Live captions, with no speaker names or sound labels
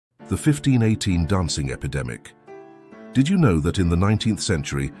The 1518 dancing epidemic. Did you know that in the 19th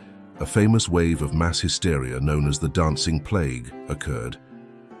century, a famous wave of mass hysteria known as the Dancing Plague occurred?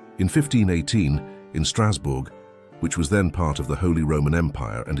 In 1518, in Strasbourg, which was then part of the Holy Roman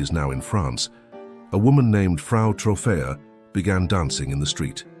Empire and is now in France, a woman named Frau Trophäa began dancing in the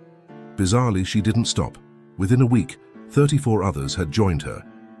street. Bizarrely, she didn't stop. Within a week, 34 others had joined her,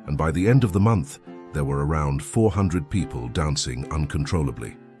 and by the end of the month, there were around 400 people dancing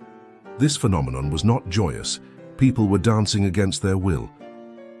uncontrollably. This phenomenon was not joyous. People were dancing against their will,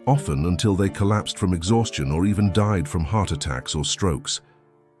 often until they collapsed from exhaustion or even died from heart attacks or strokes.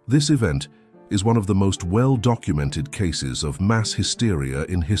 This event is one of the most well-documented cases of mass hysteria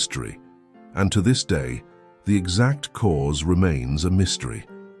in history, and to this day, the exact cause remains a mystery.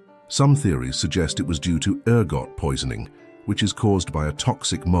 Some theories suggest it was due to ergot poisoning, which is caused by a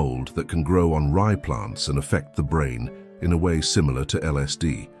toxic mold that can grow on rye plants and affect the brain in a way similar to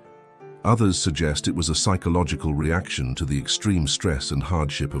LSD. Others suggest it was a psychological reaction to the extreme stress and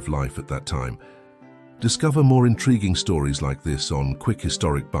hardship of life at that time. Discover more intriguing stories like this on Quick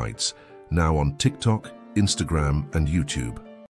Historic Bites, now on TikTok, Instagram, and YouTube.